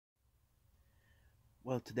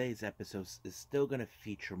Well, today's episode is still going to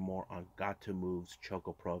feature more on Gatoh Move's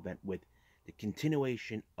ChocoPro event with the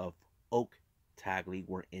continuation of OOAK Tag League.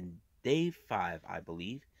 We're in day 5, I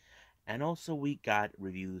believe. And also we got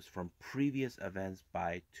reviews from previous events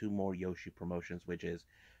by two more Yoshi promotions, which is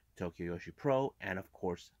Tokyo Joshi Pro and, of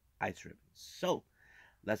course, Ice Ribbon. So,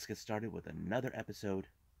 let's get started with another episode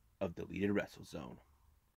of Deleted Wrestle Zone.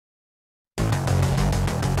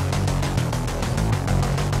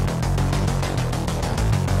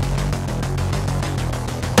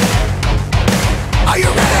 Are you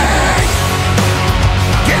ready?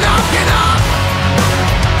 Get up, get up.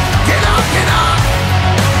 Get up, get up.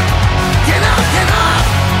 Get up, get up.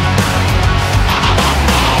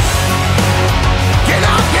 Get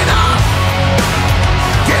up, get up.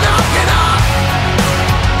 Get up, get up.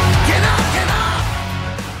 Get up, get up.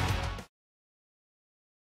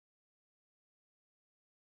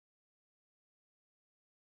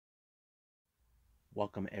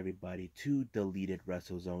 Welcome everybody to Deleted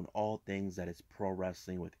Wrestle Zone, all things that is pro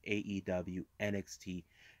wrestling with AEW, NXT,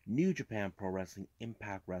 New Japan Pro Wrestling,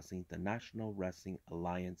 Impact Wrestling, the National Wrestling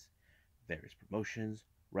Alliance, various promotions,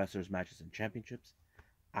 wrestlers, matches, and championships.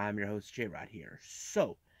 I'm your host, J-Rod here.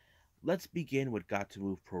 So, let's begin with Gatoh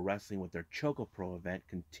Move Pro Wrestling with their ChocoPro event,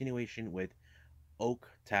 continuation with OOAK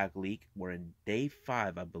Tag League. We're in day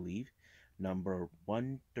 5, I believe, number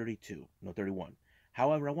 132, no, 31.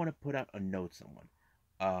 However, I want to put out a note, someone.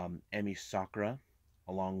 Emi Sakura,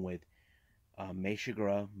 along with Mei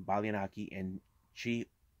Shigura, Balianaki, and Chi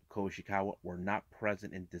Koishikawa were not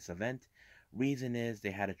present in this event. Reason is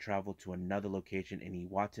they had to travel to another location in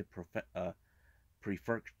Iwate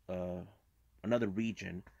another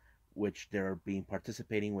region, which they're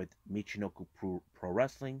participating with Michinoku Pro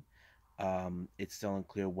Wrestling. It's still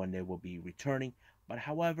unclear when they will be returning, but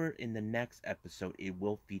however, in the next episode, it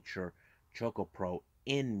will feature ChocoPro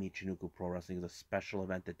in Michinoku Pro Wrestling. Is a special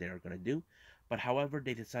event that they're going to do. But however,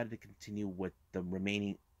 they decided to continue with the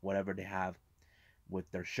remaining whatever they have with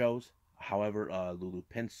their shows. However, Lulu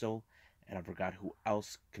Pencil and I forgot who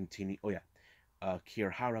else continued. Oh yeah,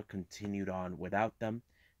 Kirihara continued on without them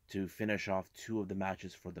to finish off 2 of the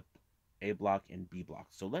matches for the A block and B block.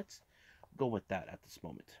 So let's go with that at this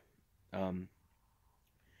moment.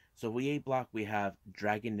 So we A block, we have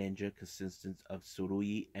Dragon Ninja, consisting of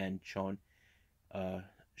Surui and Chon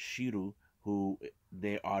Shiru, who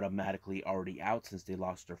they automatically already out since they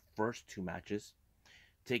lost their first 2 matches,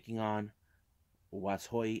 taking on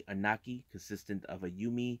Washoi Anaki, consistent of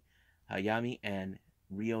Ayumi Hayami and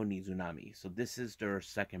Ryo Nizunami. So this is their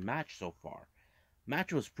second match so far.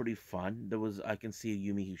 Match was pretty fun. I can see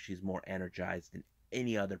Ayumi who she's more energized than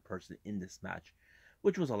any other person in this match,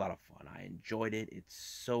 which was a lot of fun. I enjoyed it. It's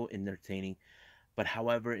so entertaining. But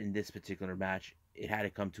however, in this particular match, it had to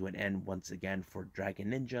come to an end once again for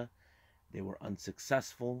Dragon Ninja. They were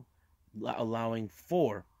unsuccessful, allowing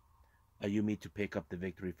for Ayumi to pick up the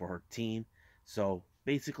victory for her team. So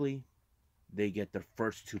basically, they get their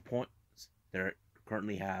first 2 points. They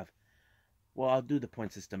currently have, well, I'll do the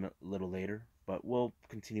point system a little later, but we'll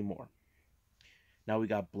continue more. Now we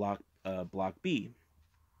got Block B.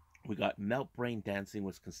 We got Melt Brain Dancing,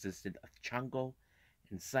 which consisted of Chango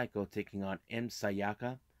and Psycho taking on M.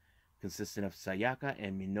 Sayaka, consisting of Sayaka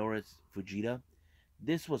and Minoru Fujita.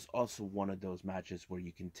 This was also one of those matches where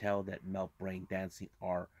you can tell that Melt Brain Dancing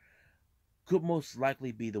could most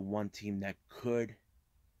likely be the one team that could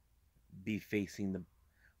be facing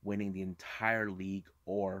winning the entire league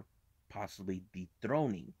or possibly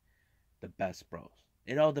dethroning the Best Bros.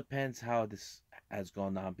 It all depends how this has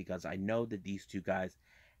gone on, because I know that these 2 guys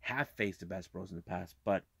have faced the Best Bros in the past,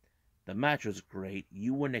 but the match was great.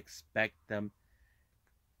 You wouldn't expect them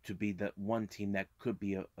to be the one team that could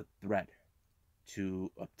be a threat to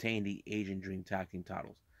obtain the Asian Dream Tag Team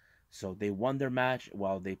titles. So they won their match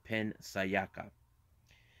while they pinned Sayaka.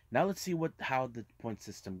 Now let's see how the point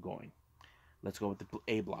system going. Let's go with the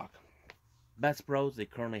A block. Best Bros, they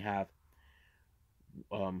currently have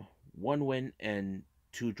 1 win and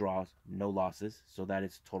 2 draws, no losses. So that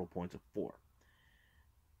is total points of 4.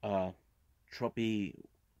 Trophy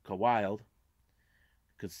Wild,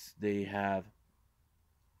 because they have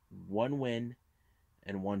 1 win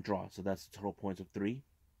and 1 draw, so that's total points of 3.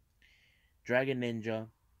 Dragon Ninja,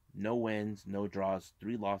 no wins, no draws,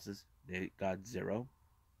 3 losses, they got 0.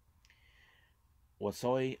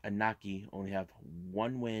 Wasoi Anaki only have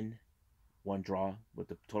 1 win, 1 draw, with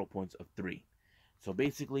the total points of 3. So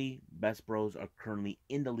basically, Best Bros are currently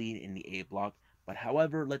in the lead in the A block, but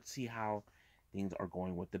however, let's see how things are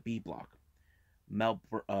going with the B block. Melt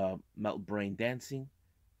Brain Dancing,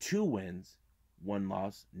 2 wins, 1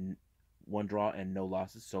 loss, 1 draw, and no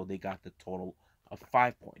losses. So they got the total of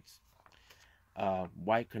 5 points.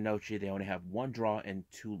 White Kanochi, they only have 1 draw and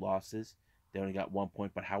 2 losses. They only got 1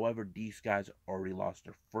 point, but however, these guys already lost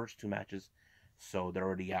their first 2 matches, so they're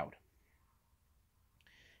already out.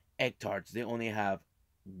 Egg Tarts, they only have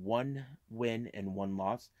 1 win and 1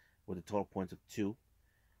 loss with a total points of 2.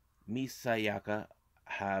 Misayaka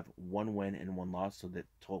have 1 win and 1 loss, so the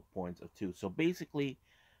total points of 2. So basically,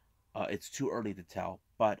 it's too early to tell,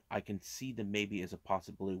 but I can see that maybe as a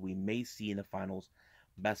possibility we may see in the finals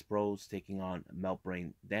Best Bros taking on Melt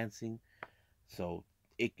Brain Dancing. So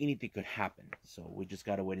anything could happen. So we just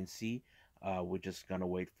gotta wait and see. We're just gonna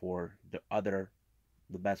wait for the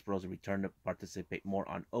Best Bros to return to participate more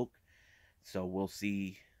on OOAK. So we'll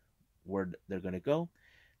see where they're gonna go.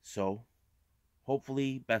 So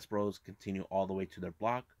hopefully Best Bros continue all the way to their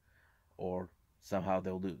block, or somehow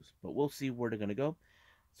they'll lose. But we'll see where they're gonna go.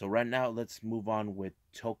 So right now, let's move on with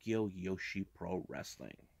Tokyo Joshi Pro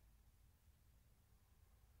Wrestling.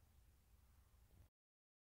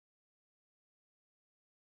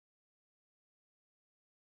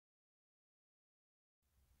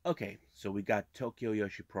 Okay, so we got Tokyo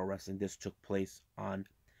Joshi Pro Wrestling. This took place on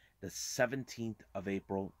the 17th of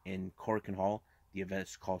April in Korakuen Hall. The event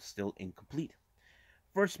is called Still Incomplete.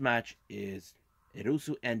 First match is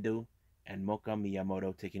Hirosu Endo and Moka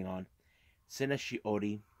Miyamoto taking on Sena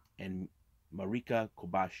Shiori and Marika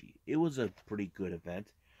Kobashi. It was a pretty good event.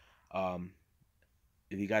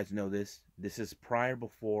 If you guys know this is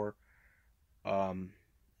before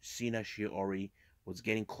Sena Shiori was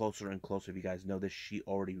getting closer and closer. If you guys know this, she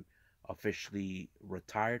already officially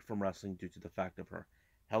retired from wrestling due to the fact of her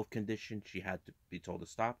health condition. She had to be told to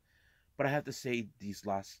stop. But I have to say,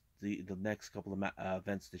 the next couple of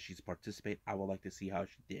events that she's participated, I would like to see how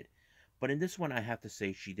she did. But in this one, I have to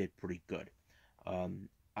say she did pretty good.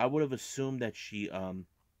 I would have assumed that she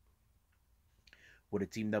would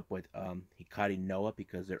have teamed up with Hikari Noah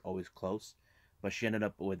because they're always close. But she ended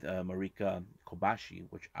up with Marika Kobashi,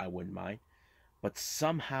 which I wouldn't mind. But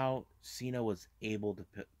somehow, Cena was able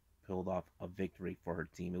to pull off a victory for her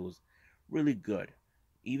team. It was really good.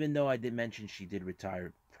 Even though I did mention she did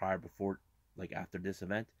retire before, like after this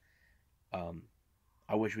event,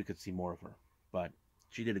 I wish we could see more of her. But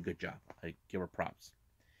she did a good job. I give her props.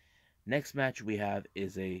 Next match we have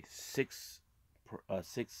is a six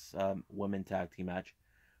women tag team match.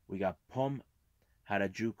 We got Pom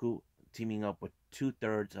Harajuku teaming up with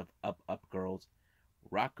 2/3 of Up Girls,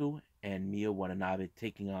 Raku and Mia Watanabe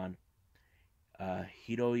taking on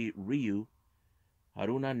Hiroi Ryu,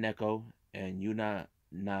 Haruna Neko, and Yuna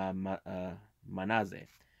Manaze.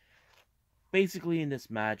 Basically, in this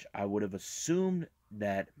match, I would have assumed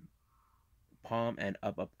that Pom and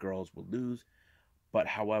Up Girls would lose, but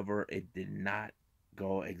however, it did not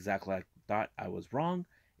go exactly like I thought. I was wrong.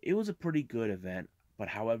 It was a pretty good event, but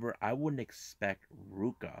however, I wouldn't expect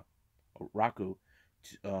Raku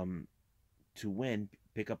to win,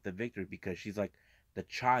 pick up the victory, because she's like the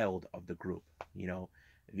child of the group. You know,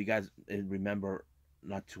 if you guys remember,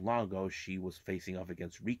 not too long ago, she was facing off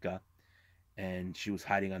against Rika, and she was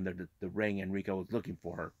hiding under the ring, and Rika was looking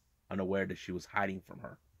for her, unaware that she was hiding from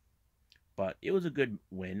her. But it was a good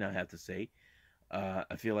win, I have to say.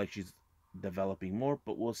 I feel like she's developing more,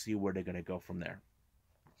 but we'll see where they're going to go from there.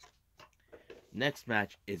 Next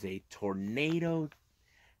match is a Tornado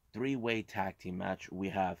 3-way tag team match. We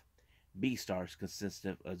have B-Stars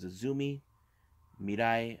consisting of Zuzumi,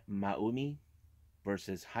 Mirai Maumi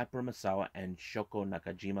versus Hyper Masawa and Shoko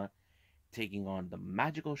Nakajima, taking on the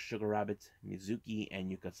Magical Sugar Rabbits, Mizuki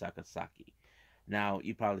and Yuka Sakazaki. Now,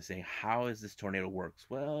 you probably say, how is this tornado works?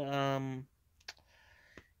 Well,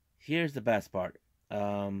 here's the best part.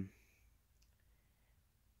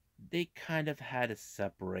 They kind of had to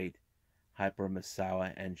separate Hyper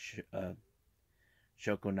Masawa and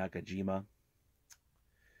Shoko Nakajima.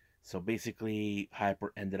 So basically,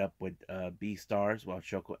 Hyper ended up with B-Stars, while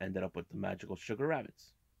Shoko ended up with the Magical Sugar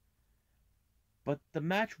Rabbits. But the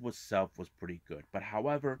match itself was pretty good. But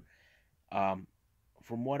however,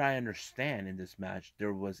 from what I understand in this match,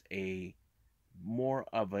 there was more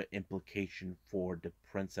of an implication for the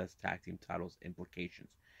Princess Tag Team titles implications.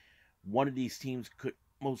 One of these teams could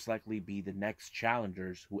most likely be the next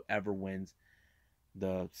challengers, whoever wins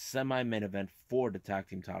the semi-main event for the tag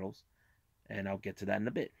team titles. And I'll get to that in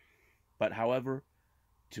a bit. But however,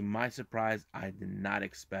 to my surprise, I did not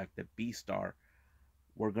expect that B-Star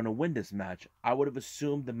were going to win this match. I would have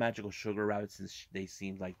assumed the Magical Sugar Rabbits, since they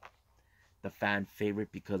seem like the fan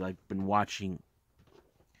favorite, because I've been watching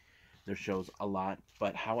their shows a lot.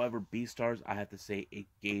 But however, B-Stars, I have to say, it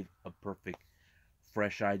gave a perfect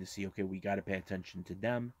fresh eye to see, okay, we got to pay attention to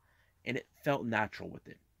them. And it felt natural with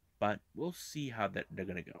it. But we'll see how they're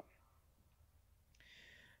going to go.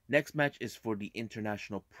 Next match is for the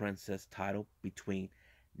International Princess title between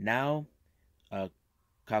now uh,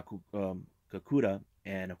 Kakuta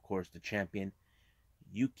and, of course, the champion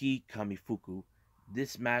Yuki Kamifuku.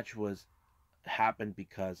 This match was happened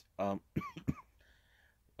because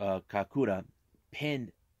Kakuta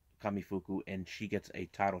pinned Kamifuku and she gets a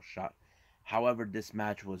title shot. However, this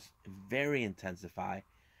match was very intensified.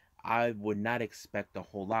 I would not expect a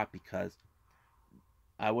whole lot because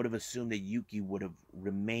I would have assumed that Yuki would have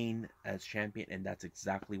remained as champion, and that's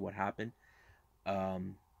exactly what happened.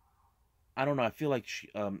 Um, I don't know. I feel like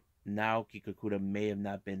Naoki Kakuta may have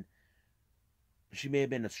not been. She may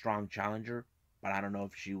have been a strong challenger, but I don't know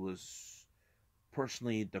if she was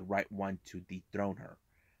personally the right one to dethrone her,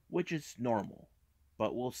 which is normal.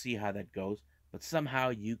 But we'll see how that goes. But somehow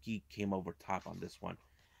Yuki came over top on this one,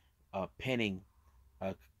 pinning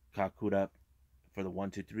uh, Kakuta for the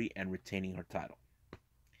 1, 2, 3 and retaining her title.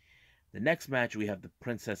 The next match we have the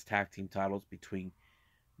Princess Tag Team titles between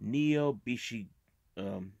Neo Bishikingun,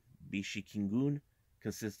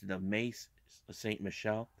 consisted of Mace, Saint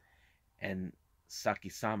Michelle, and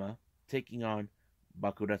Sakisama, taking on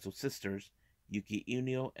Bakuretsu sisters Yuki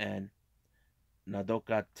Unio and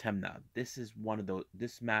Nadoka Temna. This is one of those.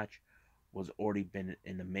 This match was already been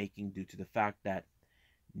in the making due to the fact that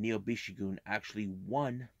Neo Bishigun actually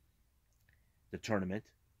won the tournament,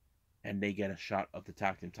 and they get a shot of the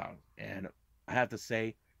tag team title. And I have to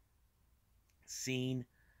say, seeing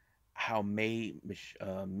how me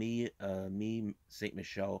Saint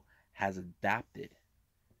Michelle has adapted,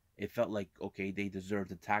 it felt like, okay, they deserve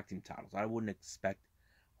the tag team titles. I wouldn't expect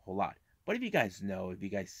a whole lot. But if you guys know, if you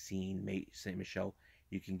guys seen May Saint Michelle,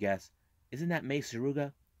 you can guess, isn't that Mei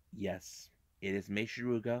Suruga? Yes, it is Mei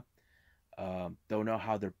Suruga. Don't know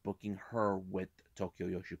how they're booking her with Tokyo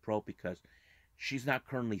Joshi Pro because she's not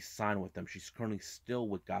currently signed with them. She's currently still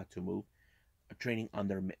with Gatoh Move, training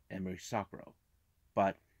under Emi Sakura.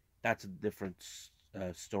 But that's a different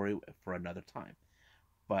story for another time.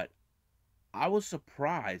 But I was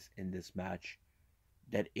surprised in this match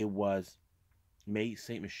that it was May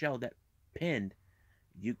Saint Michelle that pinned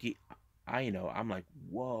Yuki Aino. I'm like,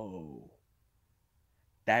 whoa,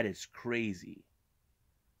 that is crazy.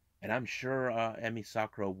 And I'm sure Emi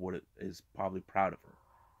Sakura is probably proud of her.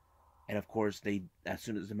 And of course, as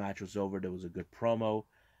soon as the match was over, there was a good promo.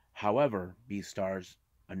 However, B-Stars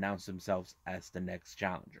announced themselves as the next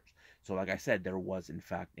challengers. So like I said, there was in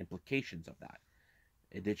fact implications of that.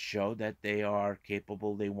 It did show that they are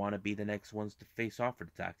capable. They want to be the next ones to face off for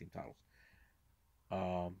the tag team titles.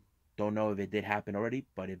 Don't know if it did happen already,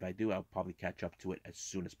 but if I do, I'll probably catch up to it as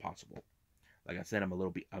soon as possible. Like I said, I'm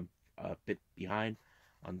a bit behind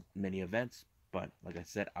on many events, but like I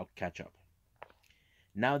said, I'll catch up.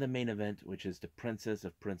 Now the main event, which is the Princess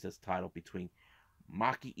of Princess title between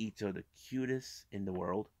Maki Ito, the cutest in the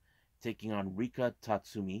world, taking on Rika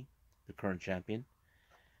Tatsumi, the current champion.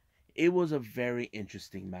 It was a very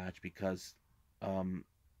interesting match because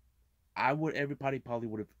everybody probably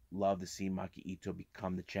would have loved to see Maki Ito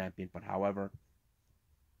become the champion, but however,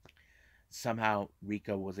 somehow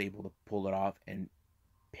Rika was able to pull it off and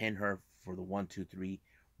pin her for the 1, 2, 3,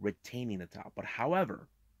 retaining the title. But however,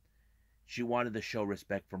 she wanted to show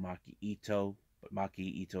respect for Maki Ito, but Maki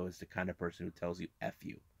Ito is the kind of person who tells you F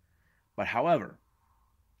you. But however,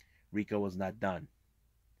 Rika was not done.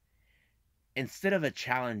 Instead of a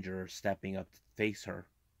challenger stepping up to face her,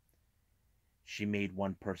 she made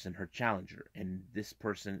one person her challenger. And this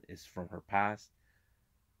person is from her past,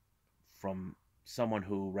 from someone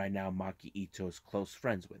who right now Maki Ito is close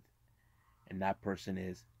friends with. And that person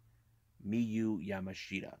is Miyu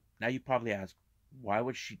Yamashita. Now you probably ask, why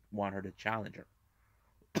would she want her to challenge her?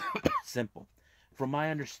 Simple. From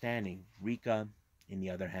my understanding, Rika, in the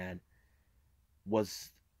other hand,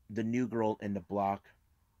 was the new girl in the block,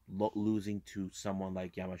 losing to someone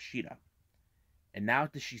like Yamashita. And now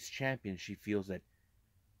that she's champion, she feels that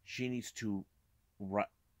she needs to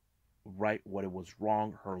right what it was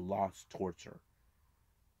wrong, her loss towards her.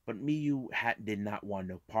 But Miyu did not want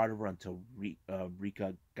no part of her until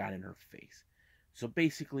Rika got in her face. So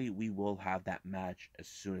basically, we will have that match as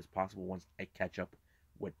soon as possible once I catch up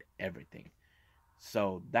with everything.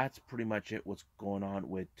 So that's pretty much it, what's going on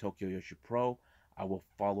with Tokyo Joshi Pro. I will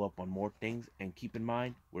follow up on more things, and keep in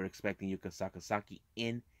mind, we're expecting Yuka Sakazaki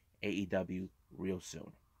in AEW real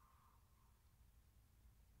soon.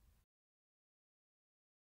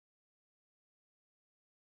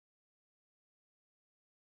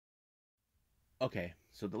 Okay,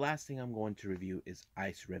 so the last thing I'm going to review is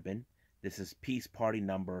Ice Ribbon. This is Peace Party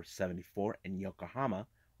number 74 in Yokohama,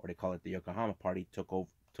 or they call it the Yokohama Party. Took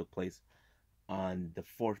place on the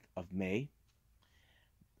 4th of May.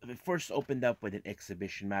 it first opened up with an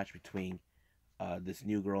exhibition match between this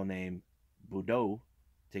new girl named Budo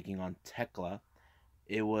taking on Tekla.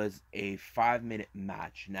 It was a 5 minute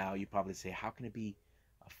match. Now you probably say, how can it be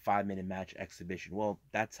a 5 minute match exhibition? Well,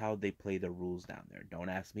 that's how they play the rules down there. Don't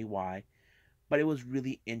ask me why, but it was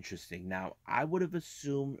really interesting. Now I would have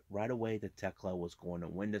assumed right away that Tekla was going to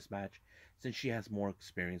win this match since she has more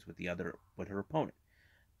experience with her opponent.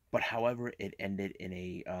 But however, it ended in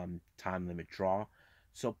a time limit draw,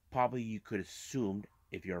 so probably you could assume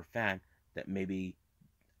if you're a fan that maybe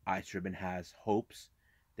Ice Ribbon has hopes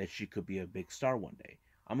that she could be a big star one day.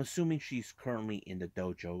 I'm assuming she's currently in the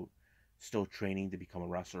dojo, still training to become a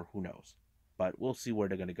wrestler. Who knows? But we'll see where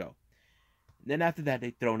they're going to go. Then after that,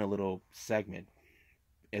 they throw in a little segment.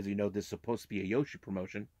 As you know, this is supposed to be a Yoshi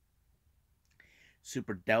promotion.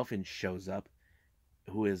 Super Delphin shows up,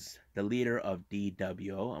 who is the leader of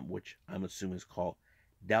DWO, which I'm assuming is called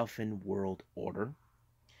Delphin World Order.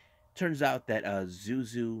 Turns out that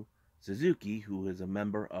Zuzu Suzuki, who is a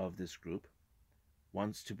member of this group,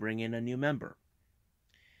 wants to bring in a new member.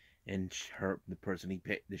 And the person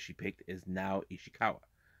that she picked is now Ishikawa.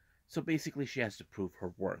 So basically, she has to prove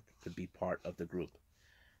her worth to be part of the group.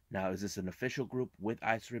 Now, is this an official group with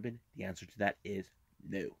Ice Ribbon? The answer to that is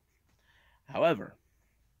no. However,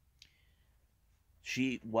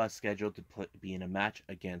 she was scheduled to be in a match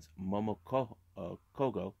against Momoko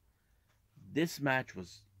Kogo. This match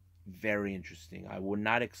was very interesting. I would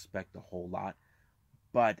not expect a whole lot,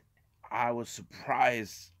 but I was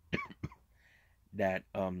surprised that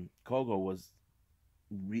Kogo was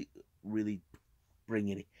really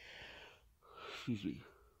bringing it.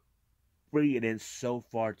 Bringing it in so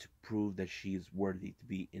far to prove that she's worthy to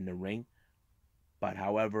be in the ring. But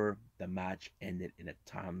however, the match ended in a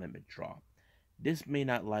time limit draw. This may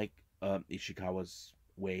not like Ishikawa's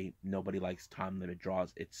way. Nobody likes time limit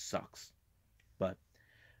draws. It sucks. But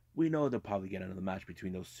we know they'll probably get another match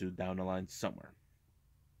between those two down the line somewhere.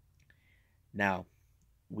 Now,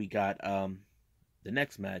 we got the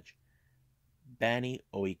next match. Bani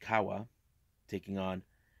Oikawa taking on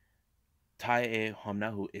Tae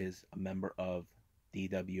Homna, who is a member of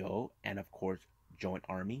DWO and, of course, Joint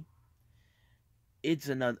Army. It's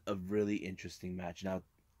a really interesting match. Now,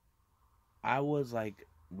 I was like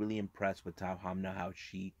really impressed with Tae Homna, how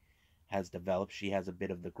she has developed. She has a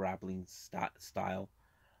bit of the grappling style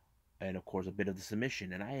and, of course, a bit of the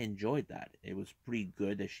submission, and I enjoyed that. It was pretty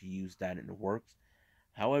good that she used that and it works.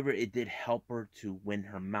 However, it did help her to win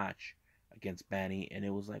her match against Bani, and it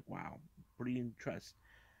was like, wow, pretty impressed.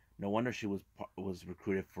 No wonder she was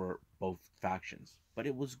recruited for both factions, but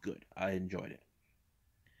it was good. I enjoyed it.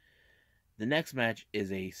 The next match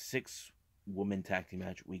is a 6-woman tag team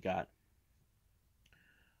match. We got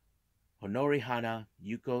Honori Hana,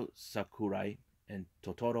 Yuko Sakurai, and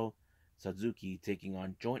Totoro Suzuki taking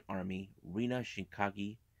on Joint Army, Rina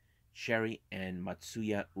Shinkagi, Cherry, and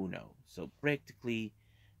Matsuya Uno. So practically,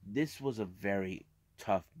 this was a very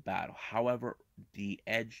tough battle. However, the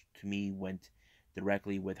edge to me went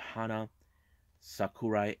directly with Hana,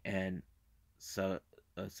 Sakurai, and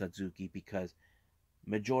Suzuki, because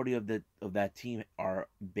majority of that team are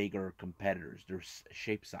bigger competitors. Their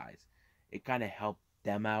shape size, it kind of helped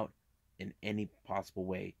them out in any possible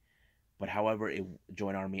way. But however,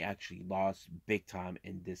 Joint Army actually lost big time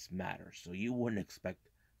in this matter, so you wouldn't expect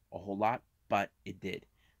a whole lot, but it did.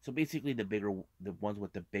 So basically, the ones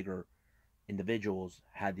with the bigger individuals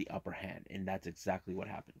had the upper hand, and that's exactly what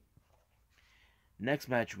happened. Next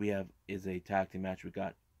match we have is a tag team match. We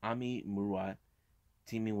got Ami Murai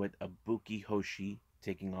teaming with Ibuki Hoshi,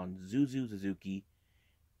 taking on Zuzu Suzuki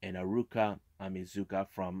and Aruka Amizuka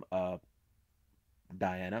from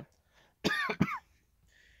Diana.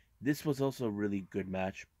 This was also a really good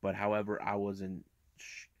match, but however, I wasn't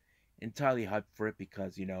entirely hyped for it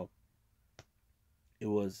because, you know,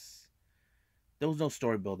 there was no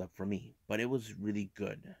story build up for me, but it was really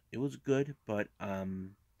good. It was good, but I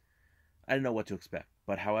didn't know what to expect.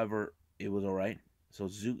 But however, it was all right. So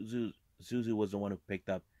Zuzu was the one who picked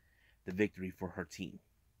up the victory for her team.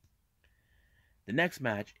 The next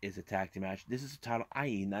match is a tag team match. This is a title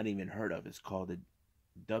I not even heard of. It's called the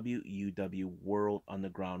WUW World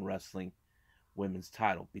Underground Wrestling Women's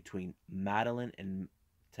Title between Madeline and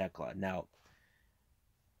Tekla. Now,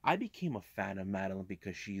 I became a fan of Madeline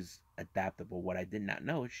because she's adaptable. What I did not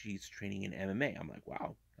know is she's training in MMA. I'm like,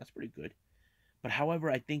 wow, that's pretty good. But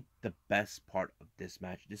however, I think the best part of this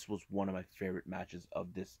match, this was one of my favorite matches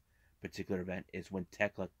of this particular event, is when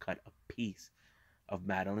Tekla cut a piece of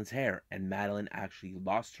Madeline's hair, and Madeline actually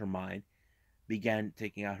lost her mind, began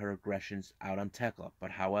taking out her aggressions out on Tekla. But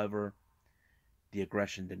however, the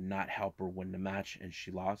aggression did not help her win the match, and she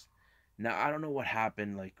lost. Now I don't know what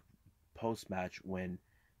happened like post match when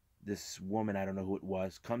this woman, I don't know who it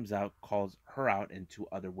was, comes out, calls her out and two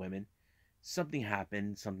other women. Something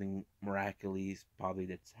happened, something miraculous, probably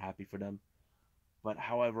that's happy for them. But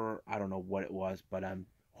however, I don't know what it was, but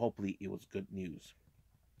hopefully it was good news.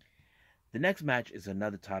 The next match is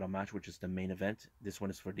another title match, which is the main event. This one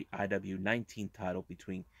is for the IW 19 title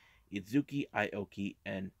between Izuki Aoki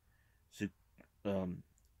and Su- um,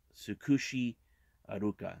 Tsukushi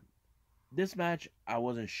Aruka. This match, I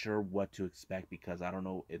wasn't sure what to expect because I don't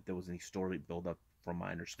know if there was any story build up from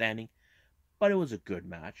my understanding, but it was a good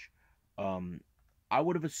match. Um, I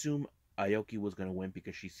would have assumed Aoki was going to win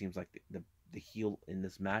because she seems like the heel in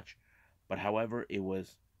this match, but however, it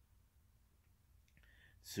was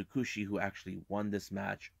Tsukushi who actually won this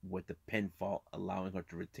match with the pinfall, allowing her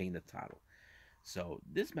to retain the title. So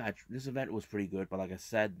this event was pretty good. But like I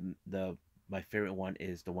said, the my favorite one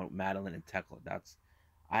is the one with Madeline and Tekla.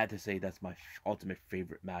 I had to say that's my ultimate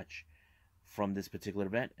favorite match from this particular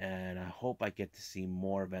event, and I hope I get to see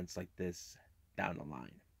more events like this down the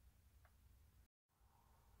line.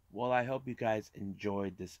 Well, I hope you guys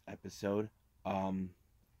enjoyed this episode. Um,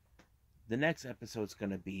 the next episode is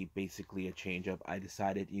going to be basically a change up. I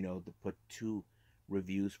decided, to put two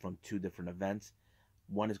reviews from two different events.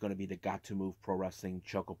 One is going to be the Gatoh Move Pro Wrestling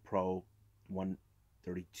ChocoPro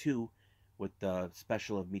 132 with the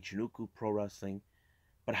special of Michinoku Pro Wrestling.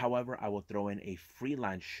 But however, I will throw in a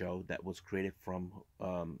freelance show that was created from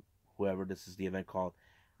whoever. This is the event called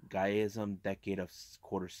Gaiism Decade of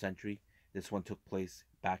Quarter Century. This one took place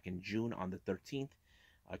back in June on the 13th.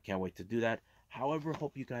 I can't wait to do that. However,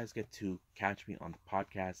 hope you guys get to catch me on the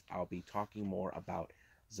podcast. I'll be talking more about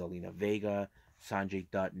Zelina Vega, Sanjay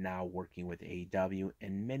Dutt now working with AEW,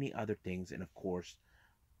 and many other things. And of course,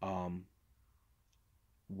 um,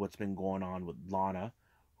 what's been going on with Lana,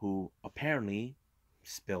 who apparently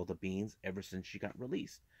spilled the beans ever since she got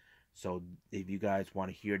released. So if you guys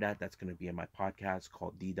want to hear that, that's going to be in my podcast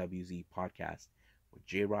called DWZ Podcast with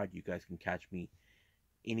J Rod. You guys can catch me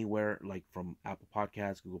anywhere, like from Apple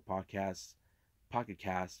Podcasts, Google Podcasts, Pocket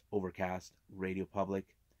Cast, Overcast, Radio Public,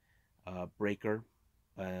 Breaker,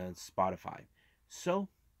 and Spotify. So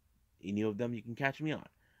any of them you can catch me on.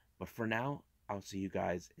 But for now, I'll see you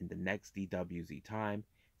guys in the next DWZ time.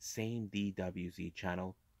 Same DWZ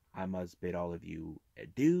channel. I must bid all of you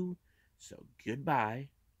adieu. So goodbye.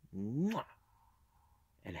 Mwah,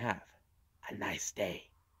 and have a nice day.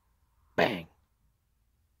 Bang.